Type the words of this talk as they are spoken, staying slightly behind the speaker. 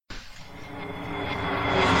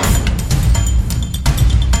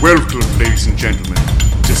Welcome, ladies and gentlemen,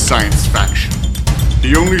 to Science Faction,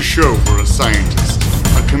 the only show where a scientist,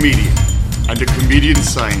 a comedian, and a comedian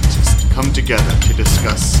scientist come together to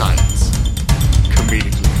discuss science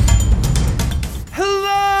comedically.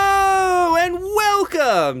 Hello and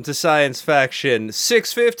welcome to Science Faction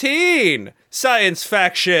 615. Science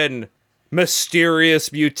Faction,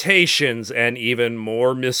 mysterious mutations and even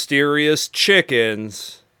more mysterious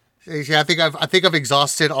chickens. Yeah, I think I've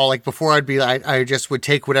exhausted all. Like before, I just would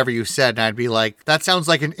take whatever you said, and I'd be like, "That sounds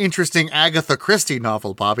like an interesting Agatha Christie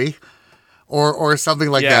novel, Bobby," or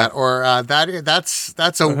something like that. Or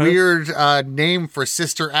that's a weird name for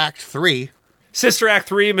Sister Act 3. Sister Act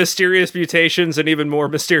 3, mysterious mutations and even more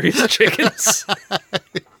mysterious chickens.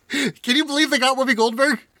 Can you believe they got Whoopi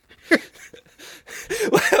Goldberg?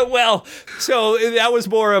 Well, so that was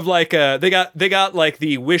more of like they got like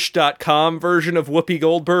the Wish.com version of Whoopi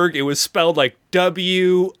Goldberg. It was spelled like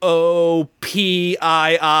WOPII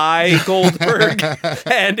Goldberg,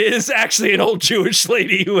 and is actually an old Jewish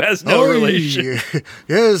lady who has no relation.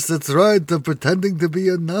 Yes, that's right. They're pretending to be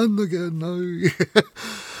a nun again.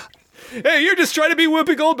 Hey, you're just trying to be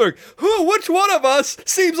Whoopi Goldberg. Which one of us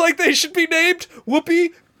seems like they should be named Whoopi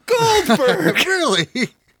Goldberg? Really?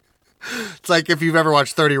 It's like if you've ever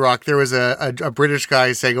watched 30 Rock, there was a British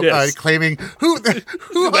guy saying, claiming, who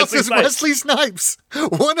else is Wesley Snipes?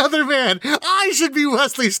 One other man. I should be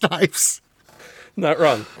Wesley Snipes. Not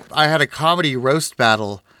wrong. I had a comedy roast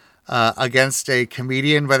battle against a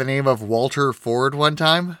comedian by the name of Walter Ford one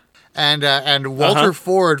time. And Walter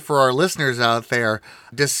Ford, for our listeners out there,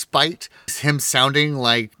 despite him sounding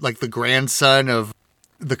like the grandson of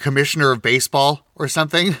the commissioner of baseball or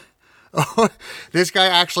something, this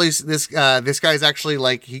guy's actually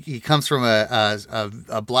like he comes from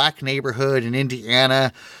a black neighborhood in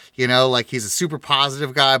Indiana, you know, like he's a super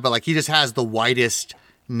positive guy, but like he just has the whitest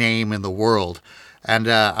name in the world. And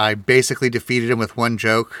I basically defeated him with one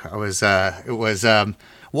joke.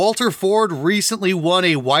 Walter Ford recently won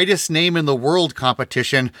a whitest name in the world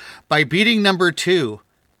competition by beating number 2,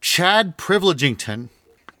 Chad Privilegington.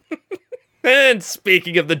 And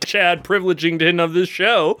speaking of the Chad Privilegington of this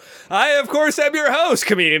show, I, of course, am your host,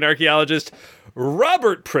 comedian archaeologist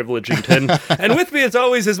Robert Privilegington. And with me, as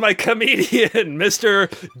always, is my comedian, Mr.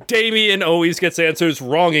 Damien Always Gets Answers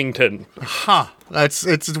Wrongington.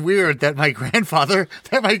 It's weird that my grandfather,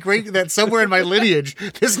 that somewhere in my lineage,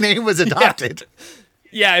 this name was adopted.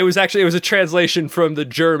 Yeah, it was a translation from the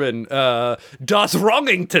German, Das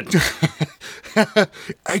Wrongington.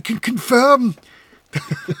 I can confirm.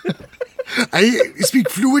 I speak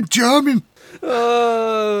fluent German.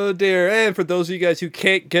 Oh, dear. And for those of you guys who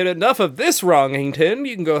can't get enough of this Wrongington,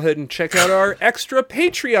 you can go ahead and check out our extra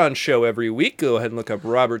Patreon show every week. Go ahead and look up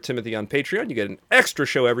Robert Timothy on Patreon. You get an extra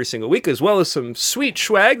show every single week, as well as some sweet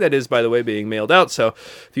swag that is, by the way, being mailed out. So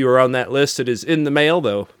if you are on that list, it is in the mail,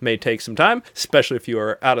 though may take some time, especially if you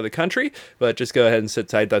are out of the country. But just go ahead and sit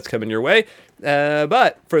tight. That's coming your way.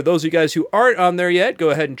 But for those of you guys who aren't on there yet,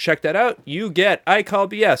 go ahead and check that out. You get I Call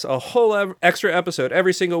BS, a whole extra episode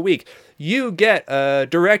every single week. You get a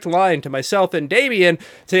direct line to myself and Damien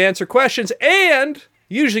to answer questions, and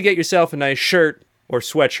usually get yourself a nice shirt or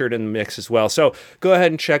sweatshirt in the mix as well. So go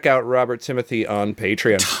ahead and check out Robert Timothy on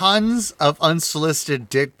Patreon. Tons of unsolicited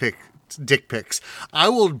dick pics. I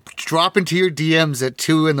will drop into your DMs at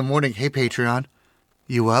 2 a.m. Hey, Patreon,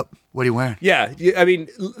 you up? What are you wearing? Yeah, I mean,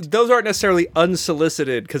 those aren't necessarily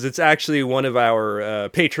unsolicited because it's actually one of our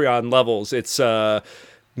Patreon levels. It's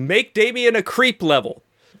Make Damien a Creep level.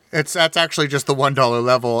 That's actually just the $1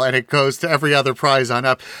 level, and it goes to every other prize on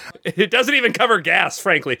up. It doesn't even cover gas,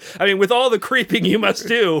 frankly. I mean, with all the creeping you must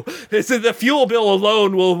do, the fuel bill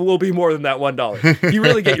alone will be more than that $1. You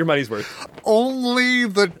really get your money's worth. Only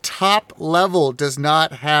the top level does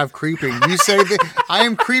not have creeping. You say that I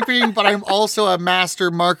am creeping, but I'm also a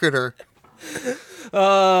master marketer.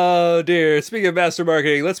 Oh, dear. Speaking of master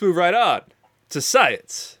marketing, let's move right on to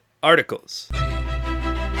science articles.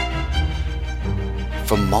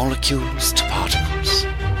 From molecules to particles,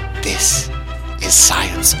 this is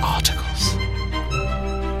Science Articles.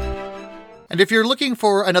 And if you're looking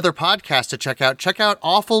for another podcast to check out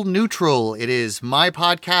Awful Neutral. It is my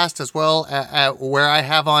podcast as well, where I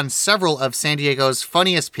have on several of San Diego's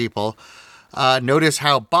funniest people. Notice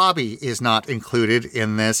how Bobby is not included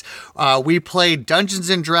in this. We play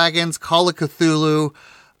Dungeons & Dragons, Call of Cthulhu,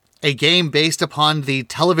 a game based upon the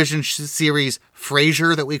television series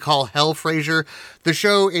Frasier that we call Hell Frasier. The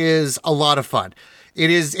show is a lot of fun.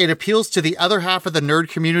 It appeals to the other half of the nerd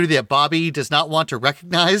community that Bobby does not want to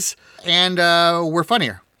recognize, and we're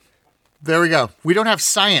funnier. There we go. We don't have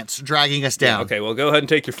science dragging us down. Okay, well, go ahead and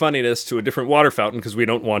take your funniness to a different water fountain because we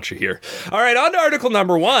don't want you here. All right, on to article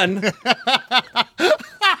number 1.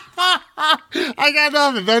 I got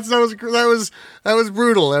nothing. That was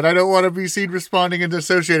brutal, and I don't want to be seen responding and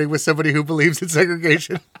associating with somebody who believes in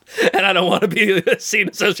segregation. And I don't want to be seen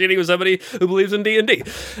associating with somebody who believes in D&D.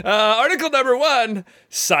 Article number 1,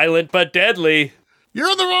 silent but deadly.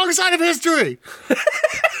 You're on the wrong side of history.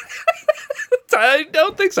 I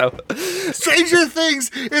don't think so. Stranger Things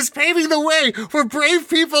is paving the way for brave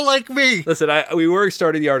people like me. Listen, we were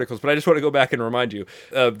starting the articles, but I just want to go back and remind you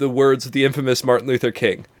of the words of the infamous Martin Luther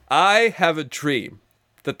King. I have a dream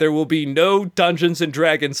that there will be no Dungeons and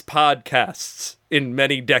Dragons podcasts in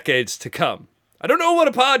many decades to come. I don't know what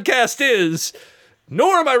a podcast is,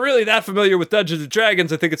 nor am I really that familiar with Dungeons &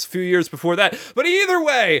 Dragons. I think it's a few years before that. But either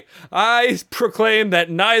way, I proclaim that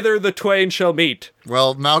neither the twain shall meet.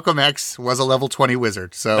 Well, Malcolm X was a level 20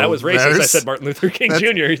 wizard, so... That was racist. I said Martin Luther King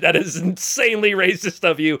Jr. That is insanely racist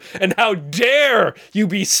of you. And how dare you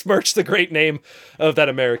besmirch the great name of that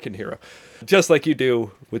American hero. Just like you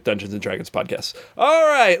do with Dungeons & Dragons podcasts. All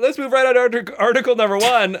right, let's move right on to article number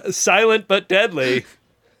 1, silent but deadly.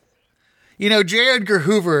 You know, J. Edgar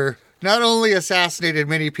Hoover not only assassinated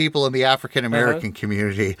many people in the African-American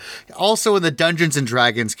community, also in the Dungeons and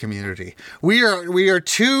Dragons community. We are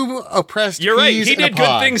two oppressed You're right, peas he in a did good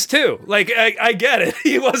pod. things too. Like, I get it.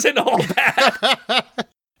 He wasn't all bad.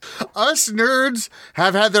 Us nerds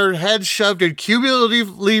have had their heads shoved in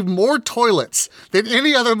cumulatively more toilets than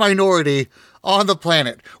any other minority on the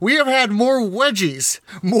planet. We have had more wedgies,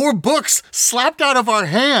 more books slapped out of our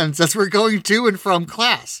hands as we're going to and from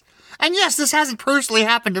class. And yes, this hasn't personally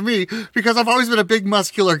happened to me because I've always been a big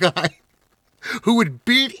muscular guy who would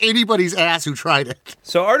beat anybody's ass who tried it.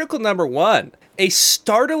 So article number 1, a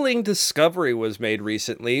startling discovery was made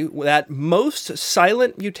recently that most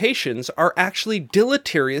silent mutations are actually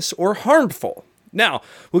deleterious or harmful. Now,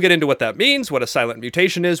 we'll get into what that means, what a silent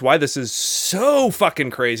mutation is, why this is so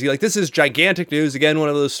fucking crazy. Like, this is gigantic news. Again, one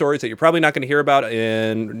of those stories that you're probably not going to hear about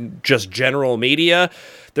in just general media.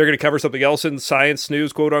 They're going to cover something else in science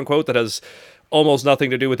news, quote unquote, that has almost nothing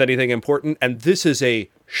to do with anything important. And this is a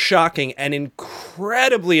shocking and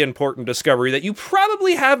incredibly important discovery that you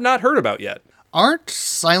probably have not heard about yet. Aren't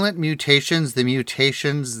silent mutations the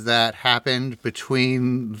mutations that happened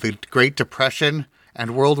between the Great Depression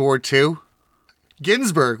and World War II?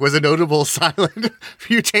 Ginsburg was a notable silent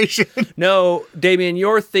mutation. No, Damien,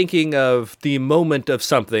 you're thinking of the moment of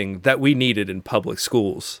something that we needed in public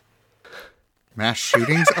schools. Mass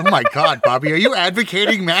shootings? Oh my God, Bobby, are you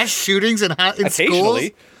advocating mass shootings in Occasionally.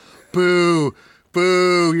 schools? Boo,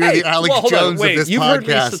 boo, you're the Alex Jones of this You've podcast.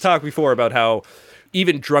 heard me talk before about how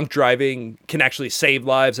even drunk driving can actually save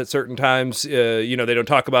lives at certain times. They don't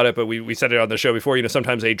talk about it, but we said it on the show before.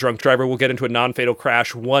 Sometimes a drunk driver will get into a non-fatal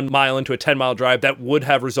crash 1 mile into a 10-mile drive that would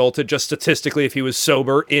have resulted just statistically if he was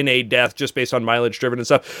sober in a death just based on mileage driven and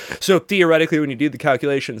stuff. So theoretically, when you do the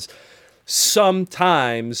calculations,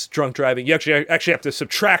 sometimes drunk driving, you actually have to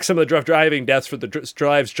subtract some of the drunk driving deaths for the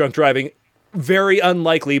drives drunk driving. Very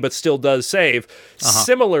unlikely, but still does save.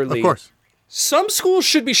 Similarly, of course, some schools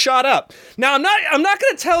should be shot up. Now, I'm not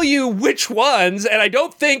going to tell you which ones, and I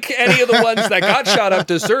don't think any of the ones that got shot up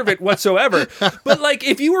deserve it whatsoever. But like,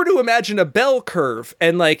 if you were to imagine a bell curve,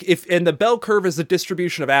 and the bell curve is the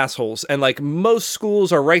distribution of assholes, and like most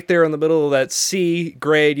schools are right there in the middle of that C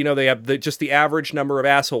grade. They have just the average number of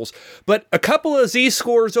assholes. But a couple of Z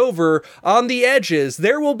scores over on the edges,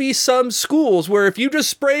 there will be some schools where if you just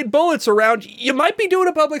sprayed bullets around, you might be doing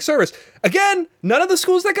a public service. Again, none of the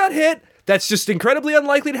schools that got hit. That's just incredibly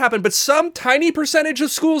unlikely to happen, but some tiny percentage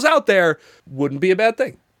of schools out there wouldn't be a bad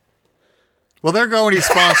thing. Well, they're going to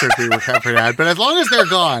sponsor through Pepperad, but as long as they're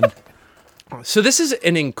gone. So this is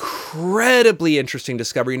an incredibly interesting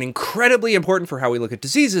discovery and incredibly important for how we look at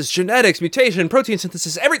diseases, genetics, mutation, protein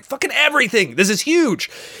synthesis, everything. This is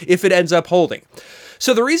huge if it ends up holding.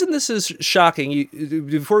 So the reason this is shocking,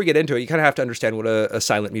 before we get into it, you kind of have to understand what a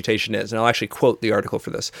silent mutation is. And I'll actually quote the article for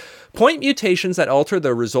this. Point mutations that alter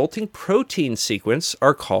the resulting protein sequence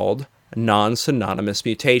are called non-synonymous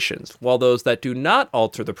mutations, while those that do not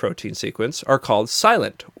alter the protein sequence are called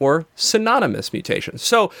silent or synonymous mutations.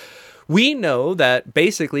 So we know that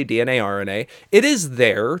basically DNA, RNA, it is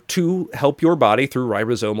there to help your body through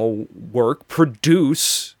ribosomal work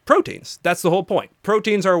produce proteins. That's the whole point.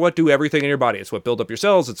 Proteins are what do everything in your body. It's what build up your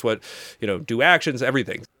cells. It's what, do actions,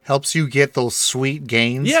 everything. Helps you get those sweet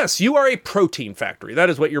gains. Yes, you are a protein factory. That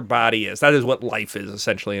is what your body is. That is what life is,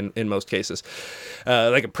 essentially, in most cases.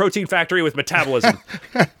 Like a protein factory with metabolism.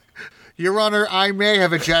 Your Honor, I may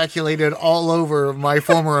have ejaculated all over my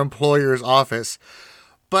former employer's office,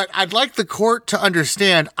 but I'd like the court to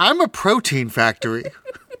understand I'm a protein factory.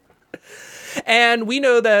 And we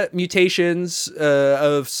know that mutations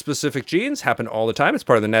of specific genes happen all the time. It's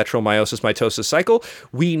part of the natural meiosis-mitosis cycle.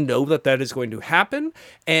 We know that that is going to happen,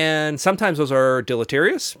 and sometimes those are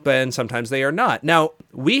deleterious, and sometimes they are not. Now,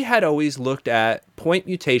 we had always looked at point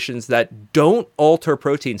mutations that don't alter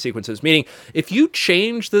protein sequences, meaning if you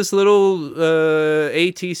change this little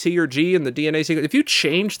A, T, C, or G in the DNA sequence, if you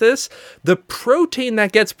change this, the protein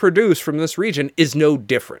that gets produced from this region is no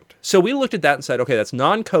different. So we looked at that and said, okay, that's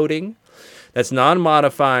non-coding, that's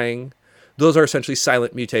non-modifying. Those are essentially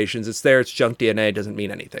silent mutations. It's there, it's junk DNA, it doesn't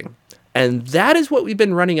mean anything. And that is what we've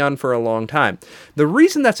been running on for a long time. The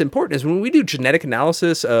reason that's important is when we do genetic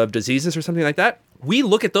analysis of diseases or something like that, we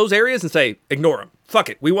look at those areas and say, ignore them. Fuck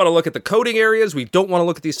it. We want to look at the coding areas. We don't want to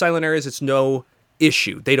look at these silent areas. It's no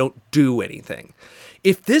issue. They don't do anything.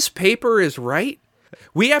 If this paper is right,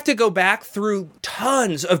 we have to go back through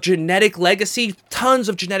tons of genetic legacy, tons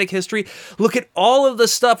of genetic history, look at all of the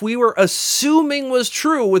stuff we were assuming was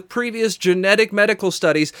true with previous genetic medical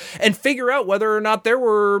studies, and figure out whether or not there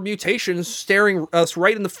were mutations staring us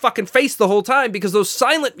right in the fucking face the whole time, because those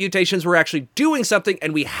silent mutations were actually doing something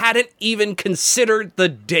and we hadn't even considered the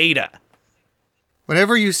data.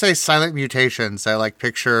 Whenever you say silent mutations, I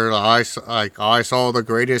picture I saw the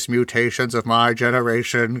greatest mutations of my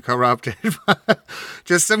generation corrupted.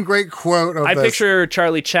 Just some great quote of I this. picture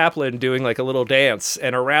Charlie Chaplin doing a little dance,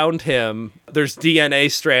 and around him there's DNA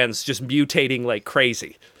strands just mutating like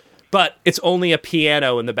crazy. But it's only a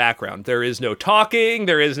piano in the background. There is no talking,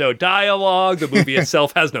 there is no dialogue, the movie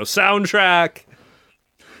itself has no soundtrack.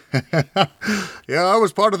 Yeah, I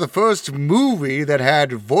was part of the first movie that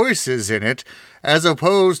had voices in it, as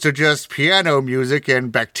opposed to just piano music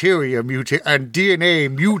and bacteria and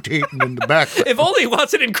DNA mutating in the background. If only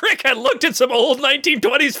Watson and Crick had looked at some old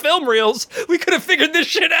 1920s film reels, we could have figured this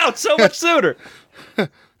shit out so much sooner. Yeah,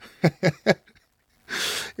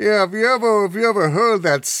 if you ever heard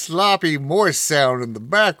that sloppy moist sound in the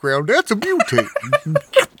background, that's a mutate.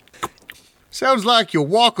 Sounds like you're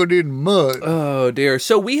walking in mud. Oh, dear.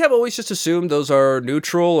 So we have always just assumed those are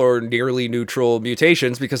neutral or nearly neutral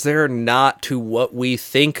mutations because they're not to what we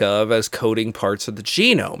think of as coding parts of the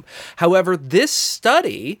genome. However, this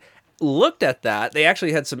study looked at that. They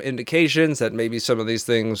actually had some indications that maybe some of these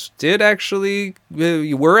things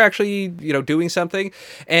were actually, doing something.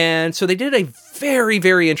 And so they did a very,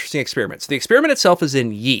 very interesting experiment. So the experiment itself is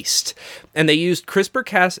in yeast. And they used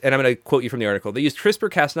CRISPR-Cas, and I'm going to quote you from the article. They used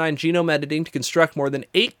CRISPR-Cas9 genome editing to construct more than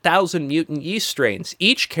 8,000 mutant yeast strains,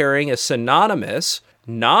 each carrying a synonymous,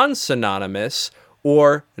 non-synonymous,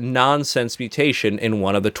 or nonsense mutation in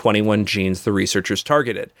one of the 21 genes the researchers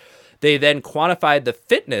targeted. They then quantified the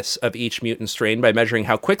fitness of each mutant strain by measuring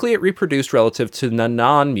how quickly it reproduced relative to the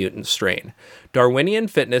non-mutant strain. Darwinian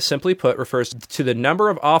fitness, simply put, refers to the number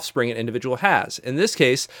of offspring an individual has. In this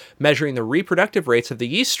case, measuring the reproductive rates of the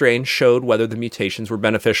yeast strain showed whether the mutations were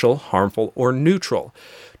beneficial, harmful, or neutral.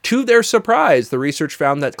 To their surprise, the research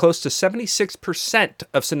found that close to 76%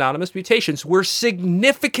 of synonymous mutations were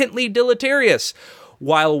significantly deleterious,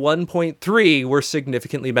 while 1.3 were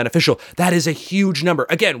significantly beneficial. That is a huge number.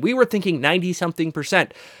 Again, we were thinking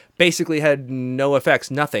 90-something%. Basically had no effects,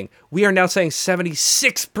 nothing. We are now saying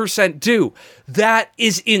 76% do. That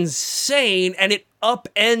is insane, and it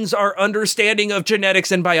upends our understanding of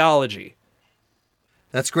genetics and biology.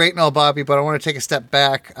 That's great and all, Bobby, but I want to take a step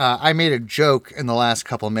back. I made a joke in the last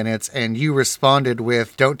couple minutes, and you responded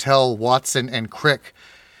with, "Don't tell Watson and Crick."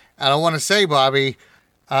 And I want to say, Bobby,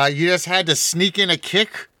 you just had to sneak in a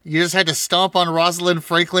kick. You just had to stomp on Rosalind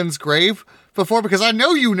Franklin's grave before, because I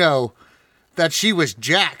know you know that she was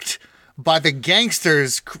jacked by the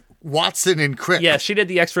gangsters Watson and Crick. Yeah, she did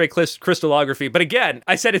the X-ray crystallography. But again,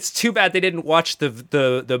 I said it's too bad they didn't watch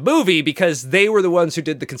the movie, because they were the ones who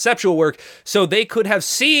did the conceptual work, so they could have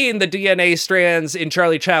seen the DNA strands in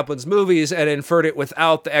Charlie Chaplin's movies and inferred it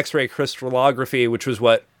without the X-ray crystallography, which was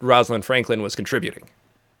what Rosalind Franklin was contributing.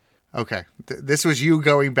 Okay, this was you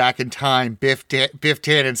going back in time, Biff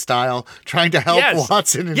Tannen style, trying to help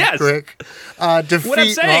Watson and Crick defeat What I'm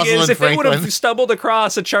saying Rosalind is, if Franklin. they would have stumbled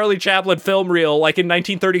across a Charlie Chaplin film reel like in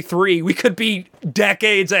 1933, we could be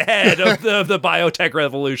decades ahead of the biotech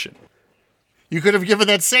revolution. You could have given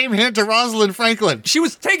that same hint to Rosalind Franklin. She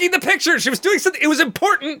was taking the picture. She was doing something. It was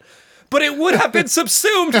important, but it would have been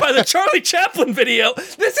subsumed by the Charlie Chaplin video.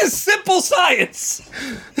 This is simple science.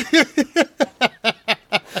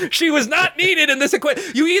 She was not needed in this equation.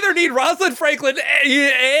 You either need Rosalind Franklin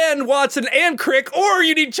and Watson and Crick, or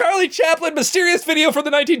you need Charlie Chaplin mysterious video from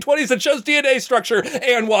the 1920s that shows DNA structure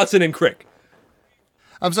and Watson and Crick.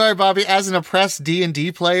 I'm sorry, Bobby. As an oppressed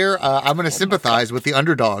D&D player, I'm going to sympathize with the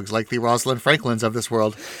underdogs like the Rosalind Franklins of this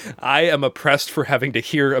world. I am oppressed for having to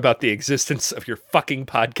hear about the existence of your fucking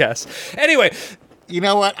podcast. Anyway. You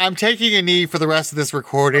know what? I'm taking a knee for the rest of this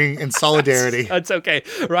recording in solidarity. That's okay.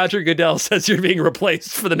 Roger Goodell says you're being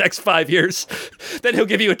replaced for the next 5 years. Then he'll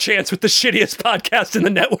give you a chance with the shittiest podcast in the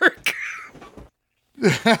network.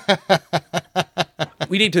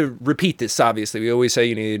 We need to repeat this, obviously. We always say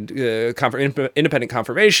you need independent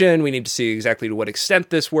confirmation. We need to see exactly to what extent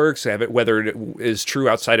this works, whether it is true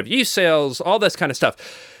outside of yeast sales, all this kind of stuff.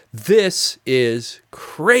 This is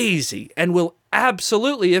crazy and will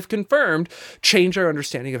absolutely, if confirmed, change our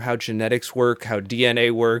understanding of how genetics work, how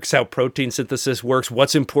DNA works, how protein synthesis works,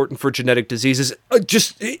 what's important for genetic diseases.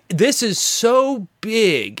 This is so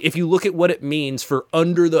big if you look at what it means for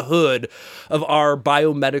under the hood of our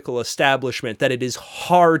biomedical establishment, that it is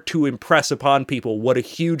hard to impress upon people what a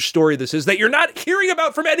huge story this is that you're not hearing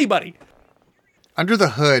about from anybody. Under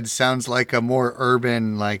the hood sounds like a more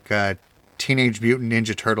urban, like Teenage Mutant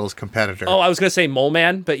Ninja Turtles competitor. Oh, I was going to say Mole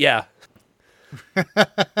Man, but yeah.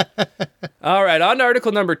 All right, on to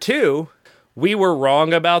article number 2. We were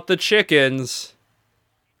wrong about the chickens.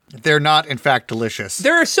 They're not, in fact, delicious.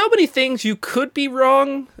 There are so many things you could be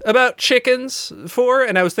wrong about chickens for,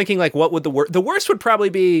 and I was thinking, like, what would the worst would probably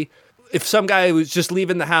be if some guy was just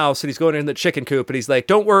leaving the house and he's going in the chicken coop and he's like,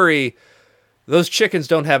 don't worry, those chickens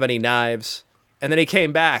don't have any knives. And then he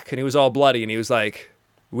came back and he was all bloody and he was like,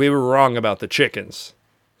 we were wrong about the chickens.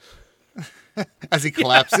 As he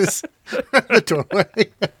collapses the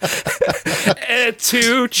doorway.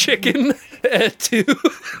 Two chicken. Two.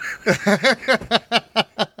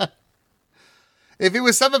 If it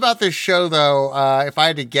was something about this show, though, if I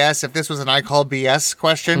had to guess, if this was an I Call BS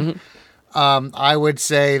question, I would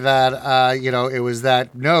say that, it was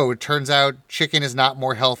that, no, it turns out chicken is not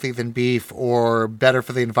more healthy than beef or better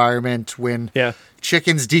for the environment when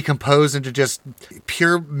chickens decompose into just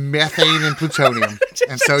pure methane and plutonium.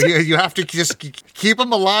 And so you have to just keep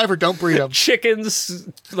them alive or don't breed them. Chickens,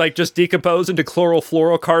 like, just decompose into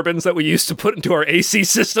chlorofluorocarbons that we used to put into our AC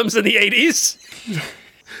systems in the 80s?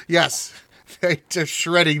 Yes. Just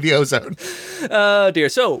shredding the ozone. Oh, dear.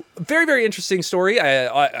 So, very, very interesting story.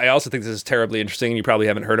 I also think this is terribly interesting, and you probably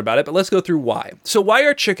haven't heard about it, but let's go through why. So, why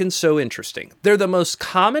are chickens so interesting? They're the most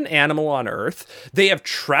common animal on Earth. They have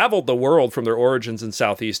traveled the world from their origins in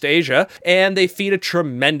Southeast Asia, and they feed a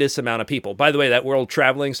tremendous amount of people. By the way, that world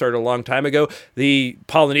traveling started a long time ago. The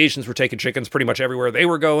Polynesians were taking chickens pretty much everywhere they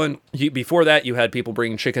were going. Before that, you had people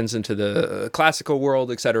bringing chickens into the classical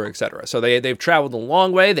world, et cetera, et cetera. So, they've traveled a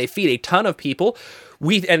long way. They feed a ton of people.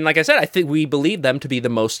 And like I said, I think we believe them to be the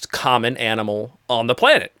most common animal on the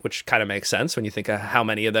planet, which kind of makes sense when you think of how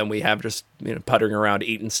many of them we have just puttering around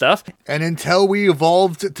eating stuff. And until we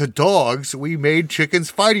evolved to dogs, we made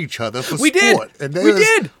chickens fight each other for sport. And we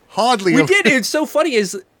did. Hardly. We did. It's so funny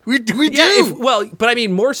is... We do. But I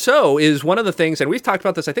mean, more so is one of the things, and we've talked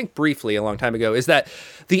about this, I think, briefly a long time ago, is that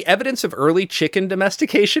the evidence of early chicken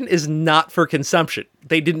domestication is not for consumption.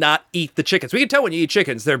 They did not eat the chickens. We can tell when you eat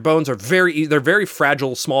chickens, their bones are they're very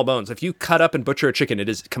fragile, small bones. If you cut up and butcher a chicken, it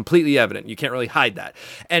is completely evident. You can't really hide that.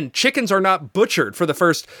 And chickens are not butchered for the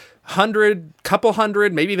first couple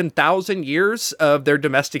hundred, maybe even 1,000 years of their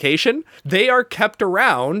domestication. They are kept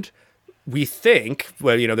around. We think,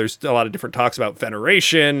 there's a lot of different talks about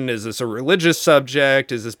veneration. Is this a religious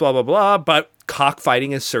subject? Is this blah, blah, blah? But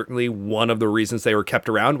cockfighting is certainly one of the reasons they were kept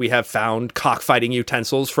around. We have found cockfighting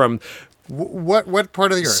utensils from... What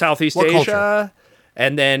part of the earth? Southeast Asia. Culture?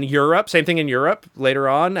 And then Europe. Same thing in Europe later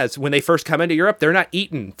on. As when they first come into Europe, they're not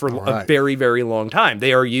eaten for a very, very long time.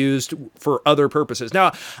 They are used for other purposes.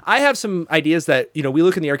 Now, I have some ideas that, we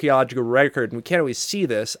look in the archaeological record and we can't always see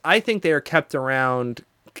this. I think they are kept around...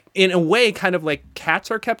 in a way, kind of like cats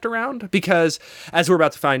are kept around, because as we're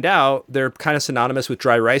about to find out, they're kind of synonymous with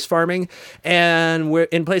dry rice farming. And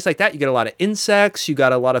in a place like that, you get a lot of insects, you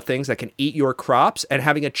got a lot of things that can eat your crops, and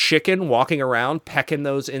having a chicken walking around pecking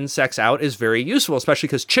those insects out is very useful, especially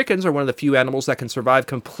because chickens are one of the few animals that can survive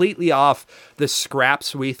completely off the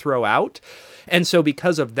scraps we throw out. And so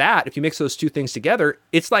because of that, if you mix those two things together,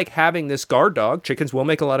 it's like having this guard dog. Chickens will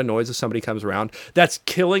make a lot of noise if somebody comes around. That's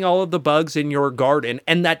killing all of the bugs in your garden.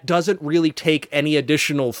 And that doesn't really take any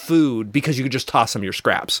additional food because you can just toss them your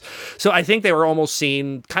scraps. So I think they were almost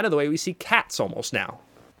seen kind of the way we see cats almost now.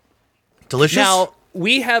 Delicious. Now,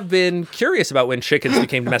 we have been curious about when chickens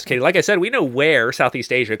became domesticated. Like I said, we know where,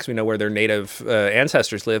 Southeast Asia, because we know where their native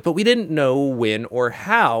ancestors live, but we didn't know when or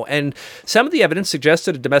how. And some of the evidence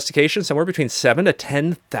suggested a domestication somewhere between 7,000 to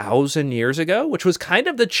 10,000 years ago, which was kind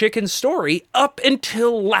of the chicken story up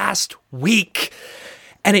until last week.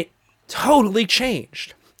 And it totally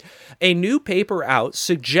changed. A new paper out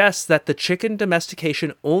suggests that the chicken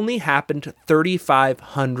domestication only happened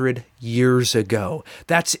 3,500 years ago.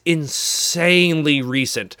 That's insanely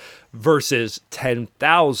recent versus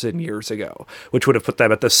 10,000 years ago, which would have put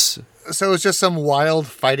them at this. So it's just some wild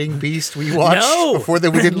fighting beast we watched before that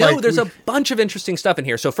we didn't No, there's a bunch of interesting stuff in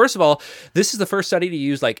here. So first of all, this is the first study to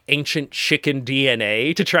use like ancient chicken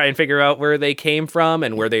DNA to try and figure out where they came from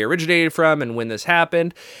and where they originated from and when this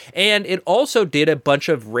happened. And it also did a bunch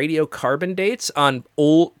of radiocarbon dates on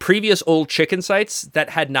previous old chicken sites that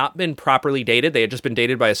had not been properly dated. They had just been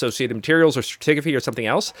dated by Associated Materials or stratigraphy or something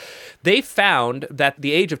else. They found that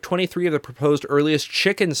the age of 23 of the proposed earliest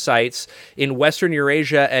chicken sites in Western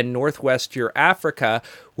Eurasia and Northwest Africa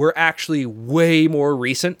were actually way more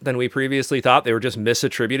recent than we previously thought. They were just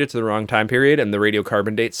misattributed to the wrong time period, and the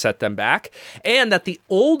radiocarbon dates set them back. And that the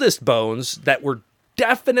oldest bones that were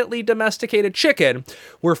definitely domesticated chicken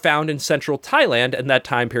were found in central Thailand in that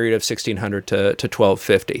time period of 1600 to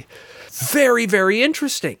 1250. Very, very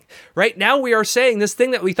interesting. Right now we are saying this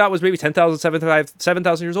thing that we thought was maybe 10,000,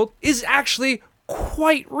 7,000 years old is actually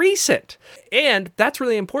quite recent. And that's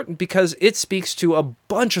really important because it speaks to a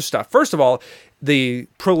bunch of stuff. First of all, the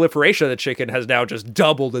proliferation of the chicken has now just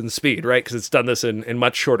doubled in speed, right? Because it's done this in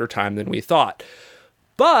much shorter time than we thought.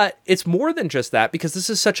 But it's more than just that, because this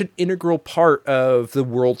is such an integral part of the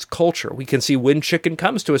world's culture. We can see when chicken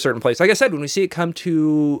comes to a certain place. Like I said, when we see it come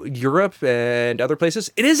to Europe and other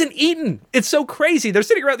places, it isn't eaten. It's so crazy. They're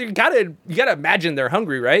sitting around there. You gotta imagine they're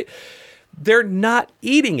hungry, right? They're not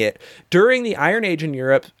eating it. During the Iron Age in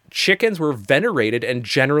Europe, chickens were venerated and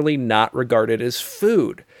generally not regarded as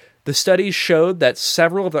food. The studies showed that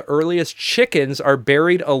several of the earliest chickens are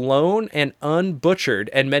buried alone and unbutchered,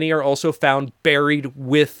 and many are also found buried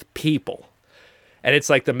with people. And it's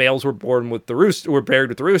like the males were buried with the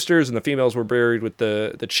roosters, and the females were buried with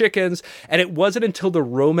the chickens. And it wasn't until the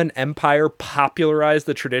Roman Empire popularized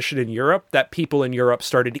the tradition in Europe that people in Europe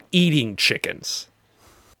started eating chickens.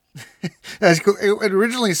 It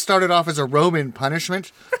originally started off as a Roman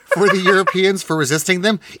punishment for the Europeans for resisting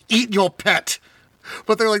them. Eat your pet.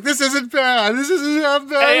 But they're like, this isn't bad. This isn't that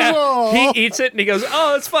bad at all. He eats it and he goes,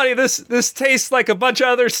 oh, it's funny. This tastes like a bunch of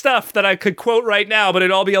other stuff that I could quote right now, but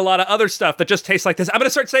it'd all be a lot of other stuff that just tastes like this. I'm going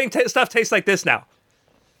to start saying stuff tastes like this now.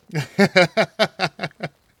 I'm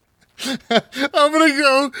going to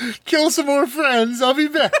go kill some more friends. I'll be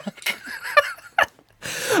back.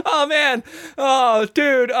 Oh man, oh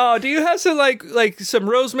dude, oh, do you have some like some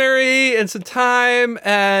rosemary and some thyme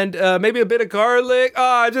and maybe a bit of garlic?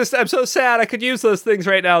 Oh, I'm so sad. I could use those things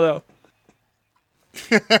right now though.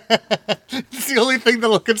 It's the only thing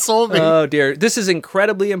that'll console me. Oh dear, this is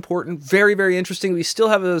incredibly important. Very, very interesting. We still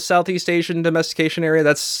have a Southeast Asian domestication area.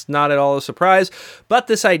 That's not at all a surprise. But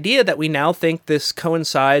this idea that we now think this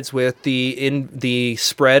coincides with the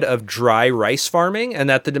spread of dry rice farming, and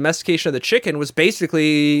that the domestication of the chicken was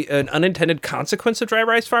basically an unintended consequence of dry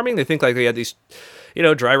rice farming. They think like we had these,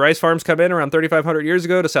 dry rice farms come in around 3,500 years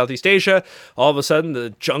ago to Southeast Asia. All of a sudden,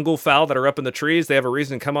 the jungle fowl that are up in the trees, they have a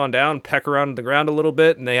reason to come on down, peck around the ground a little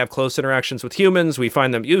bit, and they have close interactions with humans. We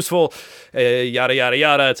find them useful, yada, yada,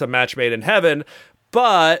 yada. It's a match made in heaven.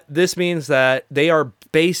 But this means that they are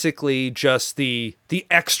basically just the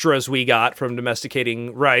extras we got from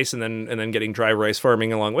domesticating rice and then getting dry rice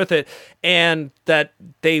farming along with it, and that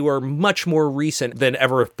they were much more recent than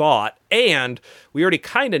ever thought. And we already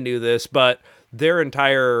kind of knew this, but their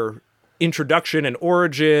entire introduction and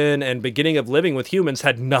origin and beginning of living with humans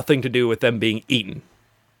had nothing to do with them being eaten.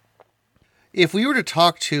 If we were to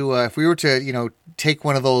take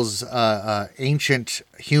one of those ancient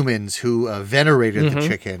humans who venerated the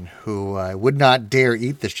chicken, who would not dare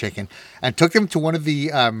eat this chicken, and took them to one of the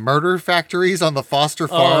murder factories on the Foster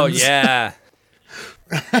farms. Oh, yeah.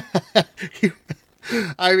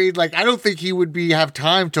 I mean, I don't think he would have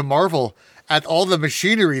time to marvel at all the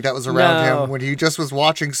machinery that was around him when he just was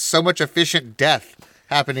watching so much efficient death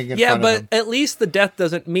happening in front of him. Yeah, but at least the death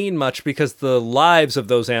doesn't mean much because the lives of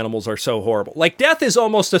those animals are so horrible. Like, death is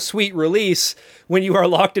almost a sweet release when you are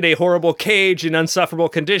locked in a horrible cage in insufferable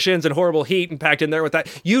conditions and horrible heat and packed in there with that.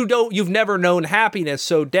 You've never known happiness,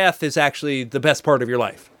 so death is actually the best part of your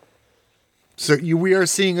life. So we are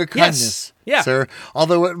seeing a kindness, sir.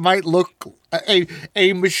 Although it might look a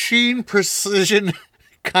machine precision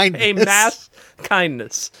kindness. A mass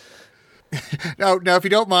kindness. Now, if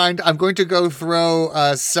you don't mind, I'm going to go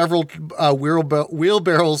throw several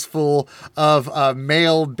wheelbarrows full of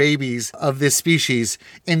male babies of this species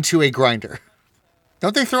into a grinder.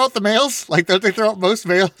 Don't they throw out the males? Like, don't they throw out most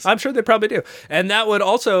males? I'm sure they probably do. And that would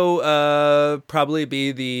also probably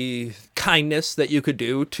be the kindness that you could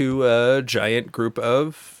do to a giant group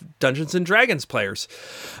of Dungeons & Dragons players.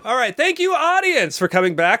 All right, thank you, audience, for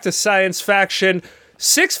coming back to Science Faction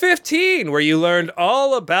 615, where you learned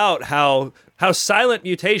all about how silent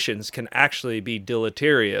mutations can actually be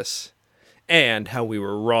deleterious, and how we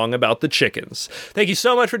were wrong about the chickens. Thank you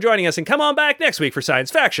so much for joining us, and come on back next week for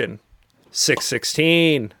Science Faction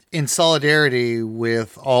 616. In solidarity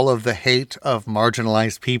with all of the hate of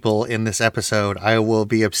marginalized people in this episode, I will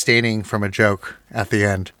be abstaining from a joke at the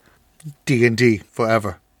end. D&D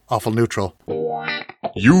forever. Awful neutral.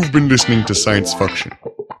 You've been listening to Science Faction.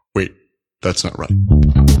 Wait, that's not right.